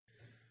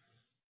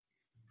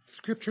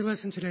Scripture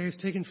lesson today is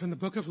taken from the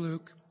book of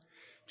Luke,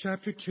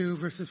 chapter 2,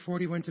 verses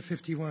 41 to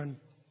 51.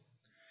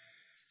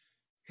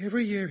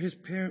 Every year his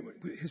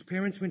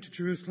parents went to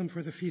Jerusalem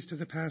for the feast of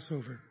the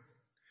Passover.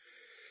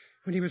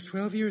 When he was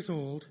 12 years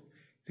old,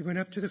 they went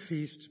up to the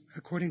feast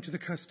according to the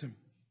custom.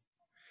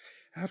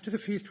 After the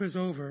feast was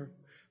over,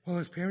 while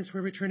his parents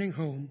were returning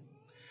home,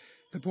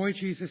 the boy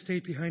Jesus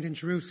stayed behind in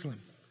Jerusalem,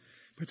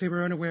 but they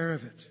were unaware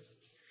of it.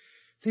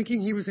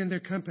 Thinking he was in their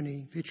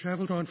company, they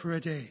traveled on for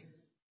a day.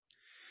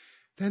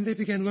 Then they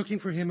began looking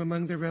for him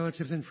among their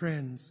relatives and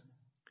friends.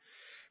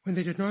 When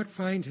they did not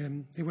find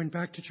him, they went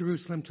back to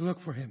Jerusalem to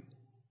look for him.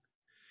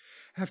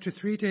 After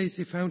 3 days,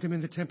 they found him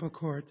in the temple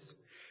courts,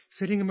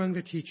 sitting among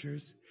the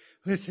teachers,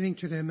 listening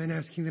to them and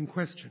asking them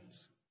questions.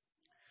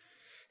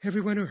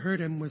 Everyone who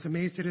heard him was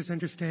amazed at his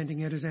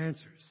understanding and his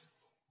answers.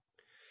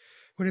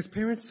 When his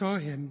parents saw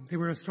him, they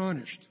were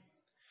astonished.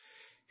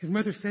 His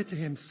mother said to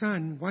him,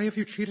 "Son, why have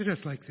you treated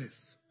us like this?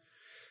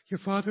 Your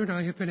father and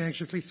I have been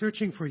anxiously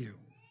searching for you."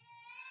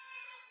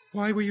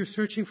 "Why were you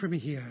searching for me?"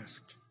 he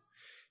asked.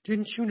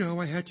 "Didn't you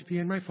know I had to be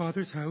in my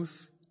father's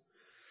house?"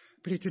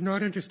 But he did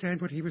not understand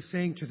what he was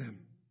saying to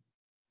them.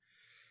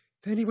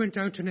 Then he went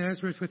down to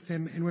Nazareth with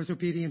them and was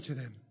obedient to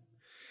them.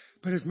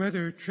 But his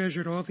mother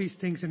treasured all these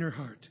things in her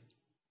heart.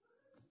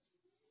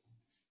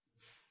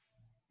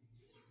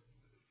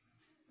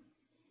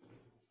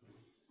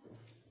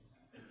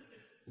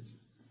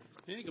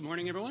 Hey, good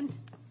morning, everyone.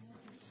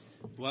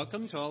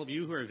 Welcome to all of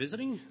you who are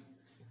visiting.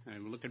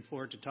 I'm looking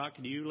forward to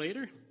talking to you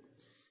later.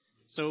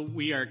 So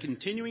we are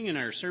continuing in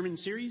our sermon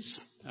series,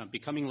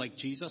 Becoming Like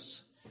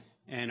Jesus.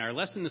 And our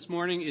lesson this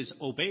morning is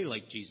Obey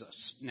Like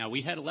Jesus. Now,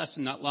 we had a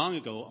lesson not long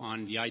ago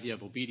on the idea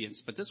of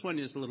obedience, but this one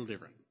is a little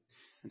different.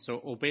 And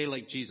so, obey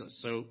like Jesus.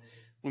 So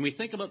when we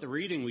think about the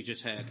reading we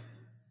just had,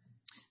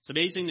 it's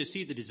amazing to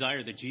see the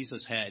desire that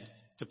Jesus had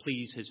to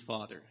please his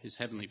Father, his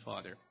Heavenly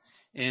Father.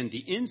 And the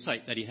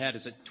insight that he had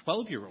as a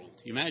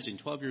 12-year-old. You imagine,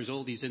 12 years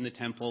old, he's in the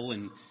temple,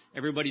 and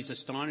everybody's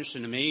astonished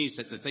and amazed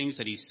at the things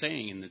that he's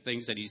saying and the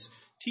things that he's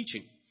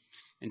teaching.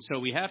 And so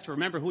we have to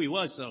remember who he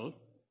was, though.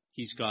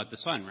 He's God the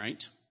Son,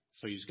 right?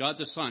 So he's God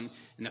the Son.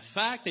 And the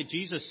fact that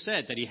Jesus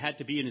said that he had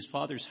to be in his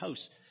Father's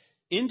house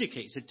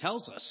indicates, it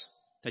tells us,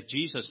 that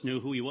Jesus knew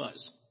who he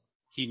was.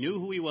 He knew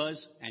who he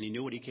was, and he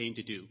knew what he came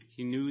to do.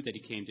 He knew that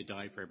he came to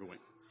die for everyone.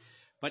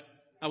 But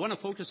I want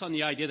to focus on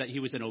the idea that he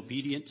was an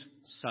obedient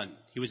son.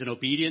 He was an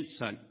obedient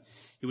son.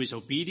 He was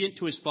obedient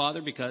to his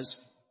Father because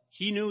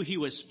he knew he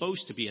was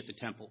supposed to be at the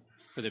temple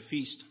for the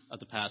feast of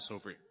the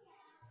Passover.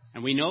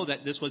 And we know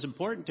that this was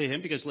important to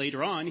him because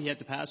later on he had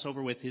the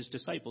Passover with his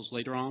disciples,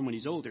 later on when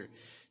he's older.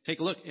 Take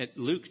a look at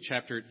Luke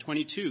chapter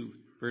 22,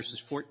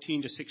 verses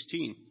 14 to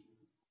 16.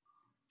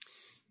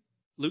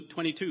 Luke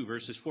 22,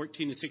 verses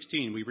 14 to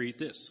 16, we read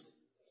this.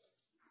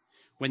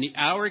 When the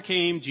hour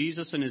came,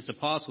 Jesus and his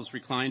apostles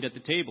reclined at the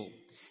table,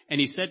 and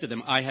he said to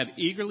them, "I have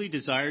eagerly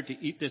desired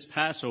to eat this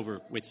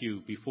Passover with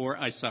you before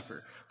I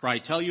suffer. For I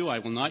tell you, I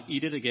will not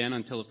eat it again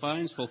until it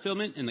finds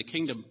fulfillment in the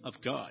kingdom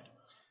of God."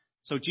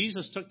 So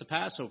Jesus took the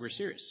Passover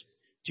serious.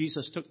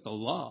 Jesus took the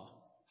law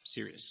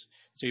serious.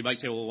 So you might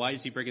say, well, why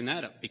is he bringing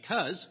that up?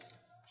 Because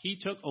he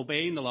took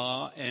obeying the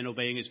law and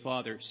obeying his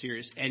Father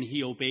serious, and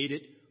he obeyed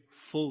it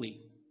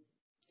fully.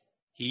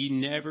 He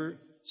never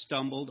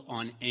stumbled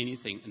on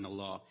anything in the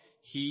law.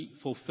 He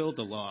fulfilled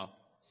the law.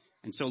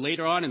 And so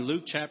later on in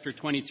Luke chapter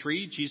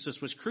 23, Jesus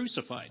was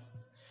crucified.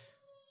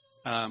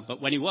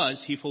 But when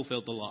he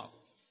fulfilled the law.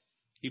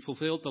 He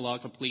fulfilled the law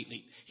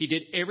completely. He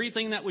did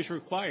everything that was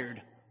required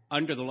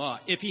under the law.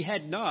 If he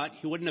had not,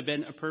 he wouldn't have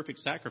been a perfect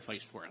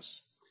sacrifice for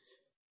us.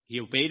 He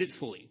obeyed it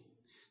fully.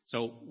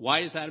 So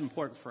why is that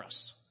important for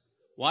us?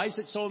 Why is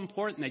it so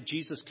important that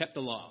Jesus kept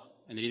the law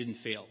and he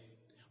didn't fail?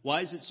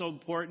 Why is it so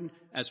important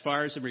as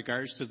far as in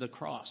regards to the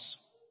cross?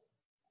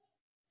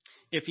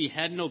 If he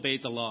hadn't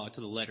obeyed the law to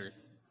the letter,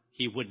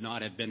 he would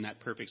not have been that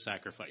perfect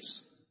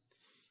sacrifice.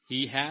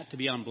 He had to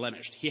be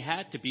unblemished. He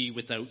had to be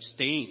without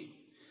stain.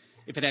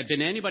 If it had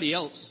been anybody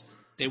else,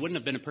 they wouldn't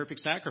have been a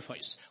perfect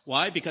sacrifice.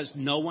 Why? Because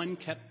no one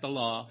kept the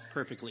law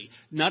perfectly.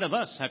 None of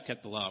us have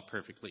kept the law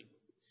perfectly.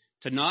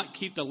 To not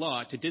keep the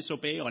law, to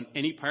disobey on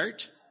any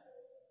part,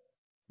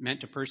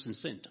 meant a person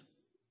sinned.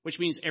 Which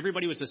means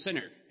everybody was a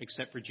sinner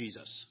except for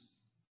Jesus.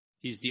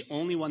 He's the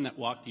only one that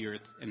walked the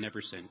earth and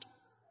never sinned.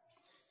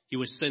 He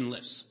was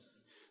sinless.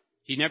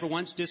 He never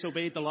once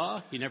disobeyed the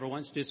law. He never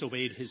once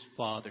disobeyed his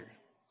Father.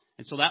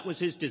 And so that was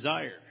his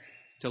desire,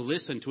 to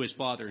listen to his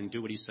Father and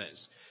do what he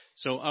says.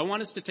 So I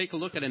want us to take a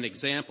look at an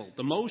example,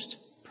 the most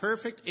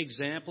perfect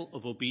example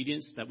of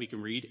obedience that we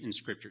can read in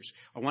Scriptures.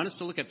 I want us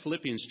to look at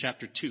Philippians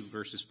chapter 2,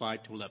 verses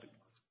 5 to 11.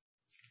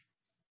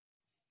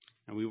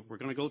 And we're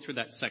going to go through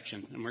that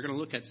section, and we're going to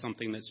look at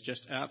something that's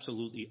just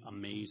absolutely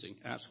amazing,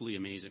 absolutely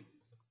amazing.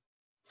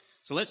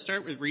 So let's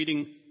start with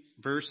reading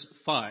verse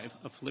 5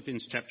 of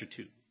Philippians chapter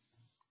 2.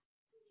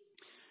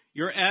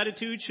 Your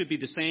attitude should be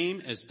the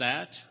same as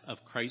that of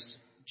Christ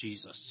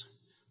Jesus.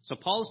 So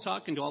Paul's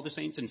talking to all the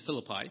saints in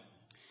Philippi,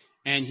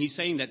 and he's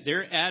saying that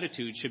their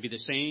attitude should be the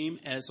same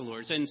as the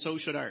Lord's, and so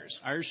should ours.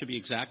 Ours should be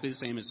exactly the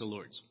same as the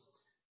Lord's.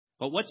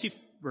 But what's he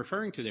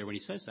referring to there when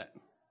he says that?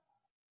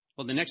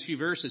 Well, the next few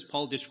verses,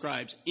 Paul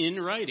describes in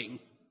writing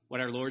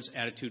what our Lord's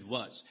attitude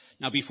was.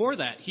 Now, before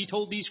that, he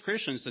told these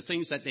Christians the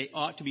things that they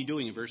ought to be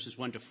doing in verses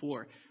 1 to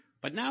 4.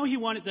 But now he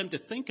wanted them to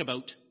think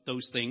about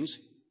those things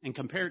and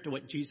compare it to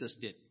what Jesus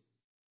did.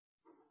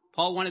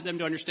 Paul wanted them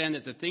to understand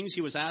that the things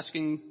he was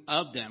asking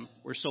of them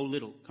were so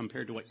little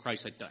compared to what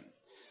Christ had done.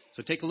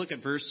 So take a look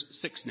at verse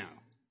 6 now.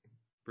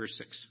 Verse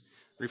 6.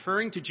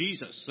 Referring to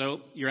Jesus.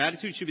 So your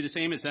attitude should be the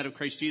same as that of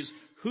Christ Jesus,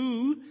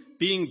 who,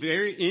 being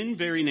in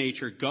very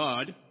nature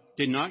God,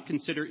 did not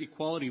consider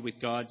equality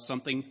with God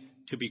something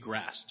to be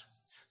grasped.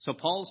 So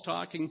Paul's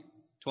talking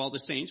to all the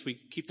saints. We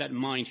keep that in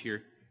mind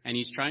here. And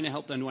he's trying to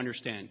help them to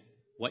understand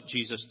what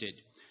Jesus did.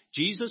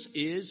 Jesus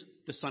is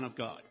the Son of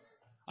God.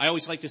 I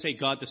always like to say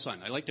God the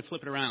Son. I like to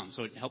flip it around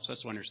so it helps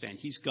us to understand.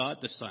 He's God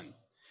the Son.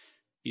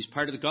 He's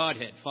part of the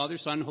Godhead. Father,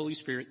 Son, Holy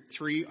Spirit,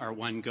 three are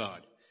one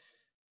God.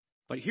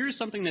 But here's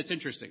something that's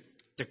interesting.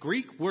 The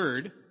Greek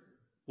word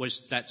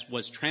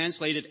was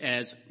translated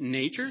as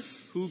nature,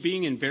 who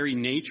being in very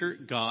nature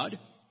God,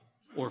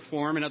 or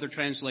form in other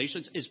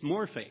translations, is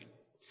morphe.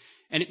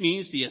 And it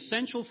means the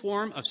essential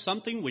form of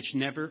something which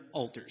never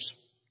alters.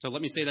 So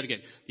let me say that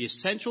again. The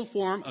essential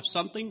form of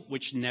something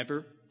which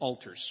never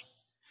alters.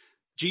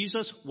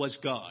 Jesus was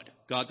God,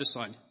 God the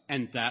Son,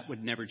 and that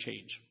would never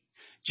change.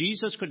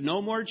 Jesus could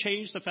no more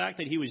change the fact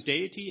that he was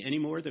deity any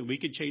more than we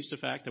could change the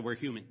fact that we're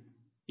human.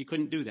 He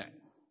couldn't do that.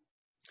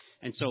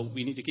 And so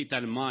we need to keep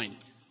that in mind.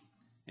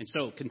 And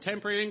so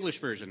Contemporary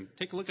English Version,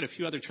 take a look at a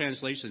few other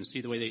translations,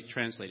 see the way they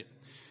translate it.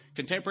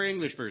 Contemporary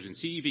English Version,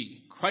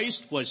 CEV,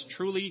 Christ was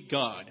truly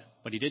God,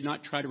 but he did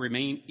not try to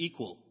remain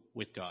equal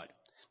with God.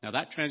 Now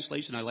that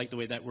translation, I like the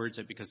way that words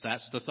it because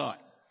that's the thought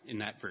in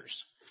that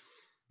verse.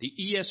 The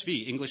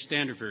ESV, English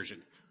Standard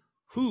Version,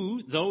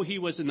 who, though he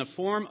was in the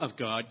form of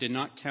God, did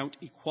not count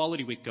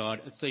equality with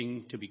God a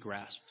thing to be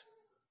grasped.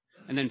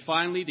 And then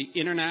finally, the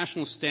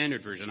International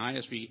Standard Version,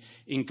 ISV,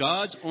 in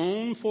God's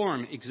own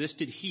form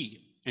existed he,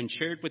 and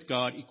shared with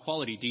God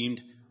equality deemed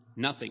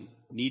nothing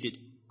needed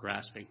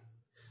grasping.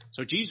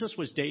 So Jesus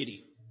was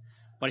deity,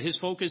 but his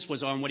focus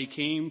was on what he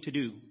came to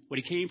do, what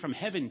he came from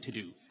heaven to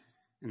do,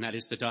 and that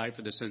is to die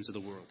for the sins of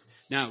the world.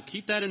 Now,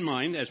 keep that in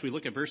mind as we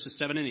look at verses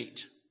 7 and 8.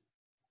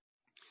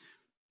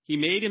 He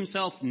made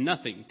himself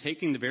nothing,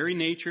 taking the very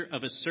nature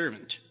of a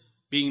servant,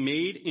 being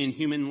made in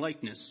human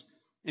likeness,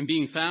 and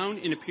being found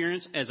in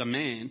appearance as a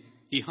man,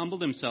 he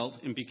humbled himself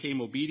and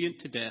became obedient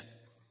to death,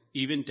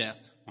 even death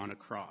on a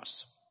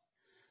cross.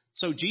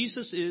 So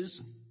Jesus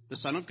is the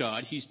Son of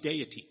God. He's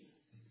deity.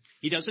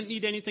 He doesn't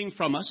need anything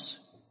from us.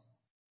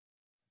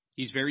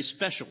 He's very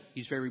special.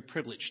 He's very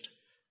privileged.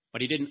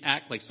 But he didn't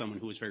act like someone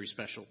who was very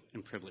special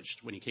and privileged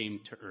when he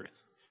came to earth.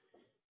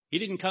 He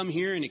didn't come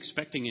here and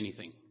expecting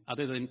anything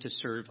other than to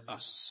serve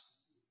us.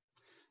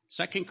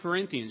 2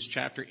 Corinthians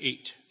chapter 8,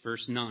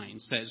 verse 9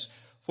 says,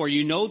 for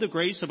you know the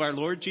grace of our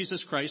Lord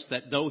Jesus Christ,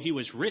 that though he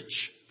was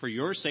rich, for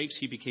your sakes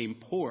he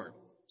became poor,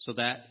 so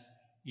that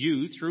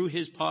you, through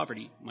his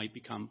poverty, might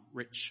become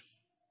rich.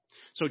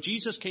 So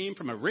Jesus came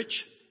from a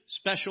rich,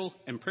 special,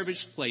 and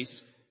privileged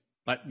place,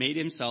 but made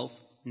himself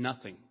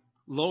nothing,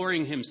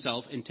 lowering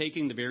himself and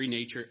taking the very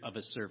nature of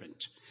a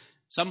servant.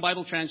 Some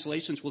Bible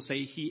translations will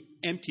say he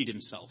emptied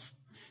himself.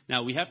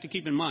 Now, we have to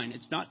keep in mind,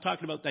 it's not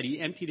talking about that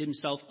he emptied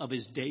himself of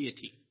his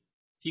deity.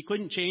 He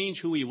couldn't change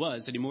who he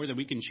was any more than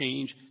we can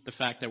change the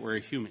fact that we're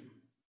a human.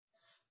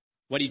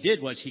 What he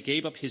did was he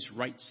gave up his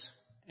rights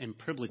and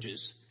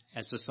privileges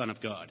as the Son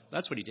of God.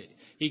 That's what he did.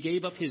 He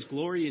gave up his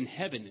glory in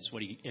heaven is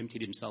what he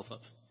emptied himself of.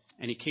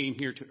 And he came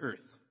here to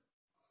earth.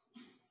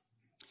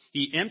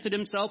 He emptied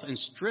himself and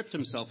stripped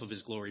himself of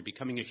his glory,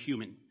 becoming a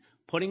human,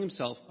 putting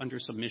himself under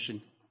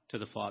submission to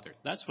the Father.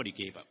 That's what he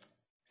gave up.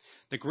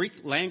 The Greek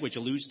language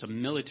alludes to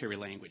military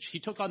language.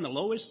 He took on the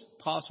lowest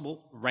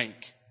possible rank,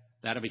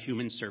 that of a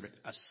human servant,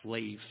 a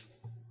slave.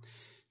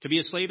 To be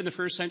a slave in the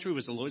first century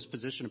was the lowest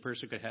position a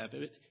person could have.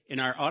 In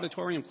our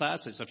auditorium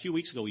classes a few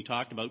weeks ago, we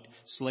talked about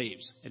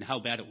slaves and how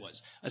bad it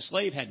was. A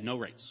slave had no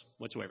rights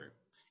whatsoever.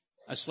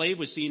 A slave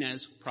was seen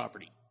as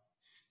property.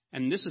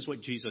 And this is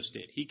what Jesus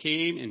did. He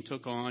came and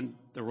took on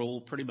the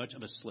role pretty much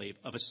of a slave,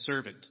 of a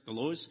servant, the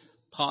lowest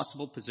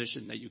possible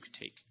position that you could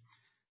take.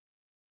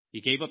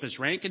 He gave up his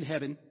rank in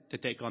heaven to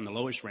take on the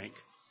lowest rank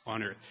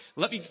on earth.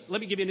 Let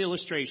me give you an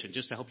illustration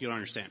just to help you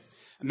understand.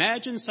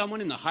 Imagine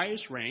someone in the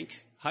highest rank,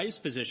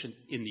 highest position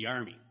in the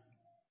army.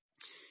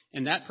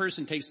 And that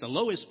person takes the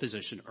lowest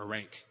position or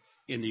rank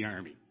in the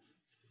army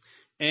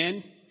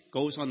and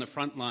goes on the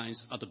front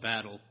lines of the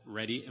battle,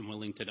 ready and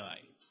willing to die.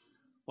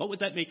 What would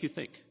that make you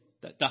think?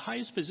 The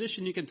highest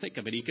position you can think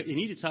of, and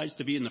he decides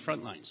to be in the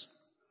front lines,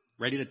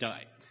 ready to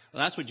die.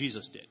 Well, that's what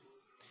Jesus did.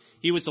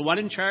 He was the one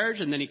in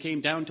charge, and then he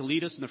came down to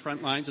lead us in the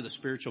front lines of the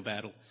spiritual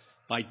battle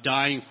by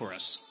dying for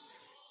us.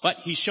 But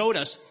he showed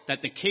us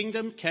that the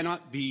kingdom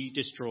cannot be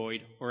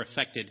destroyed or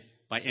affected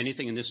by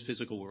anything in this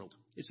physical world.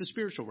 It's the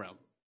spiritual realm.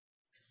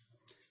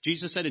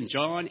 Jesus said in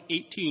John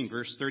 18,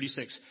 verse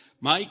 36,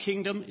 my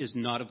kingdom is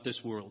not of this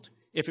world.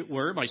 If it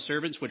were, my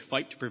servants would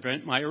fight to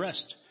prevent my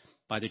arrest.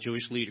 by the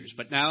Jewish leaders.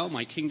 But now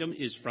my kingdom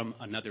is from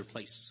another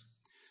place.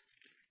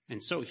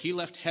 And so he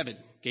left heaven,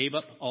 gave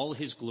up all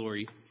his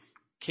glory,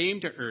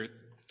 came to earth,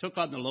 took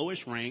on the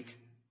lowest rank,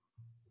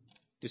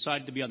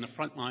 decided to be on the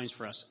front lines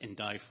for us and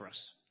die for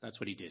us.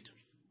 That's what he did.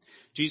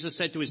 Jesus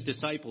said to his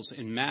disciples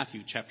in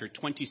Matthew chapter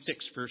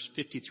 26, verse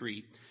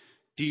 53,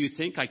 "Do you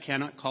think I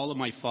cannot call on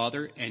my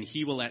Father, and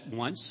he will at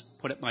once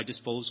put at my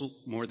disposal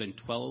more than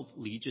 12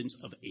 legions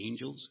of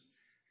angels?"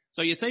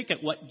 So you think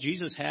at what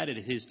Jesus had at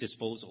his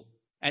disposal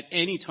at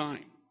any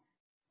time.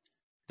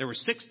 There were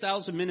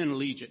 6,000 men in a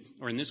legion,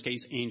 or in this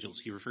case,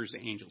 angels. He refers to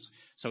angels.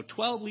 So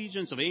 12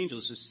 legions of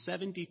angels is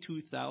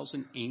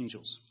 72,000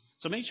 angels.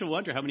 So it makes you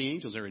wonder how many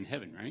angels are in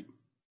heaven, right?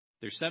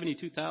 There's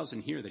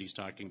 72,000 here that he's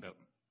talking about.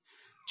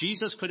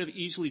 Jesus could have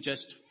easily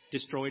just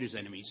destroyed his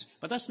enemies,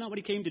 but that's not what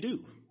he came to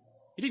do.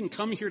 He didn't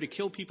come here to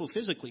kill people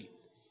physically.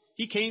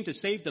 He came to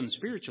save them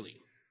spiritually.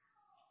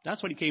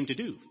 That's what he came to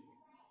do.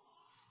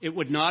 It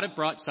would not have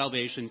brought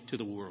salvation to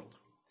the world.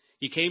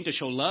 He came to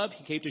show love.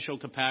 He came to show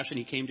compassion.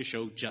 He came to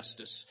show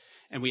justice.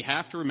 And we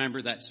have to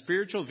remember that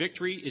spiritual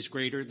victory is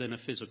greater than a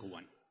physical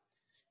one.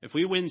 If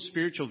we win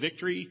spiritual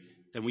victory,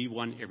 then we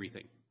won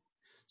everything.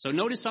 So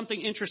notice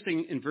something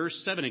interesting in verse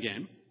 7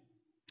 again.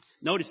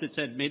 Notice it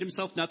said, made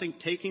himself nothing,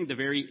 taking the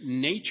very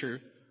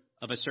nature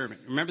of a servant.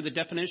 Remember the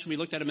definition we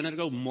looked at a minute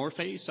ago?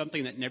 Morphe,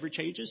 something that never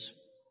changes?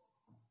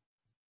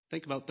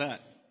 Think about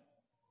that.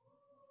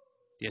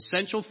 The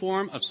essential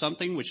form of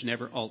something which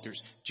never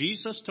alters.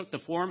 Jesus took the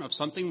form of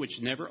something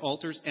which never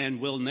alters and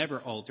will never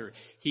alter.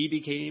 He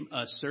became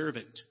a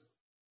servant.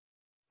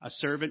 A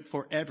servant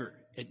forever.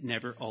 It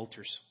never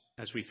alters.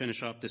 As we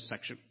finish off this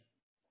section.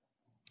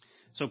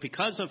 So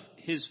because of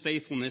his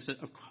faithfulness,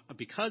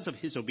 because of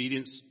his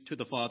obedience to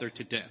the Father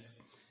to death,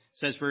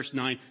 says verse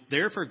 9,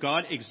 therefore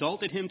God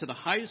exalted him to the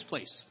highest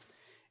place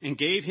and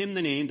gave him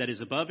the name that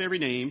is above every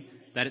name,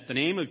 that at the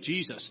name of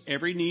Jesus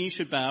every knee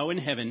should bow in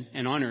heaven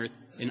and on earth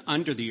and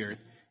under the earth,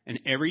 and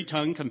every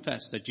tongue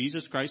confess that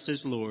Jesus Christ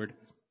is Lord,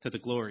 to the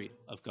glory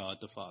of God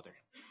the Father.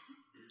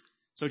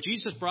 So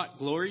Jesus brought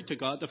glory to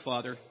God the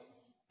Father,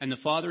 and the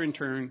Father in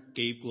turn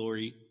gave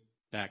glory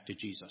back to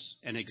Jesus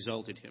and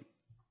exalted him.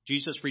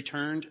 Jesus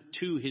returned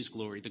to his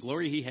glory, the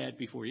glory he had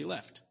before he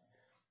left,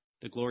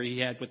 the glory he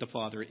had with the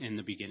Father in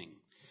the beginning.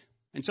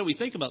 And so we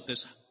think about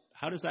this.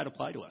 How does that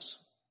apply to us?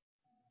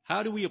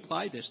 How do we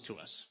apply this to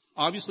us?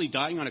 Obviously,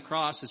 dying on a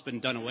cross has been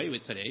done away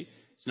with today.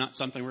 It's not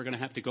something we're going to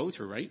have to go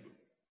through, right?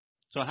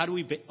 So how do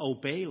we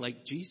obey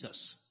like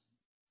Jesus?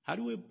 How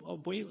do we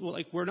obey? Well,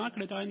 we're not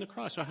going to die on the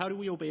cross, so how do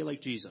we obey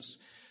like Jesus?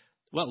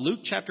 Well,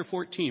 Luke chapter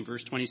 14,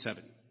 verse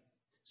 27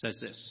 says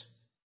this,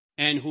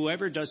 and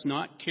whoever does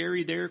not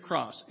carry their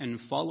cross and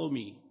follow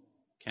me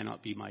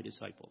cannot be my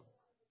disciple.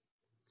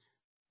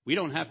 We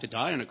don't have to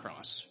die on a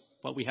cross,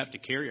 but we have to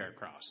carry our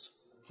cross.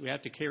 We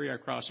have to carry our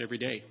cross every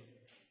day.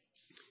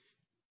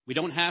 We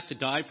don't have to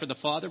die for the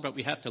Father, but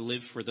we have to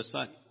live for the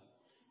Son.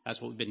 That's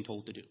what we've been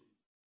told to do.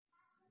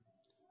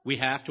 We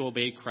have to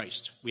obey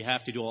Christ. We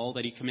have to do all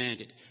that he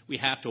commanded. We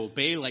have to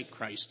obey like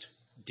Christ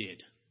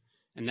did.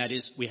 And that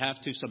is, we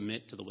have to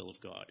submit to the will of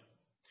God.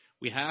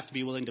 We have to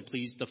be willing to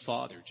please the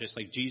Father, just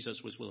like Jesus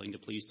was willing to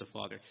please the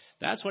Father.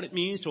 That's what it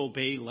means to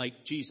obey like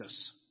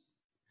Jesus.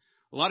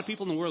 A lot of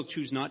people in the world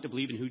choose not to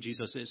believe in who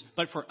Jesus is.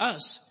 But for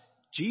us,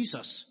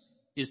 Jesus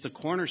is the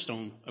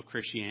cornerstone of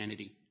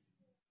Christianity.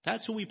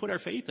 That's who we put our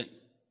faith in.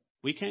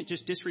 We can't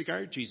just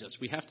disregard Jesus.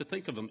 We have to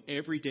think of him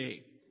every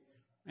day.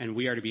 And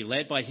we are to be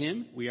led by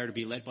him. We are to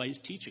be led by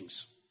his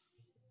teachings.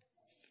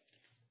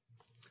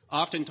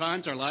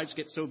 Oftentimes, our lives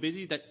get so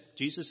busy that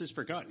Jesus is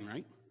forgotten,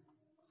 right?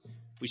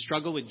 We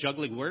struggle with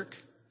juggling work,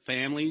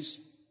 families,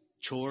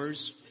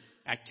 chores,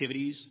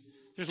 activities.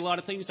 There's a lot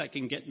of things that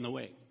can get in the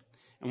way.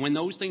 And when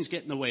those things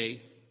get in the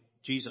way,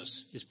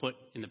 Jesus is put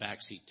in the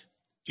back seat.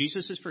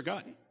 Jesus is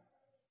forgotten.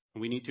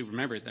 And we need to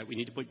remember that we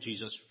need to put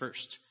Jesus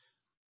first.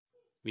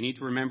 We need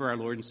to remember our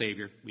Lord and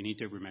Savior. We need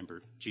to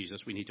remember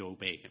Jesus. We need to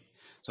obey him.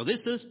 So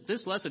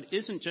this lesson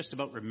isn't just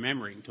about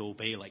remembering to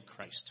obey like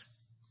Christ.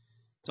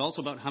 It's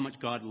also about how much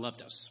God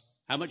loved us,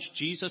 how much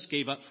Jesus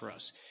gave up for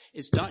us.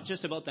 It's not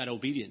just about that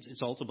obedience.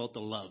 It's also about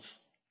the love,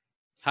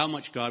 how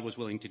much God was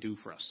willing to do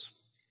for us.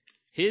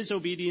 His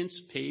obedience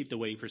paved the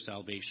way for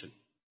salvation.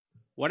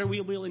 What are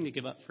we willing to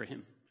give up for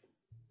him?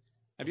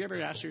 Have you ever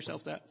asked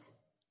yourself that?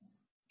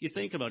 You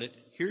think about it.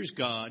 Here's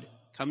God,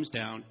 comes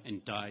down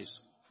and dies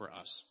for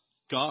us.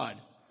 God,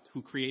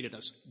 who created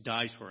us,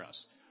 dies for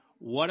us.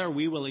 What are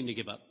we willing to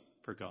give up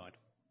for God?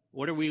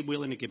 What are we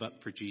willing to give up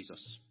for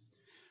Jesus?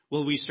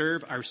 Will we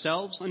serve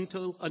ourselves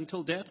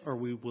until death, or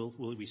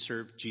will we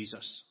serve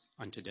Jesus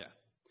unto death?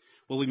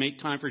 Will we make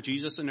time for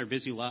Jesus in our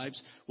busy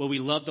lives? Will we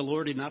love the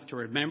Lord enough to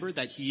remember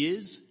that he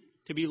is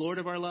to be Lord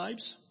of our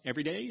lives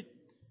every day?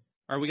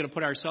 Or are we going to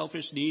put our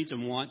selfish needs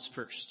and wants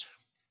first?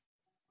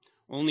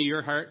 Only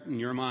your heart and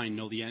your mind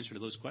know the answer to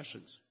those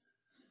questions.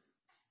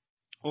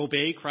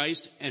 Obey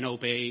Christ and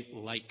obey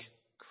like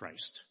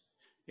Christ.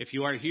 If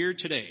you are here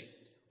today,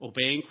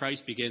 obeying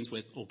Christ begins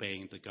with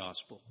obeying the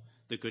gospel,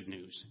 the good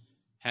news.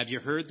 Have you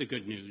heard the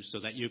good news so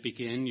that you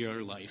begin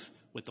your life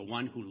with the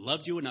one who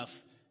loved you enough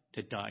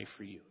to die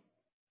for you?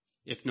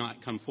 If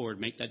not, come forward,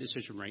 make that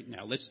decision right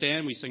now. Let's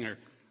stand. We sing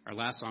our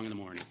last song in the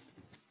morning.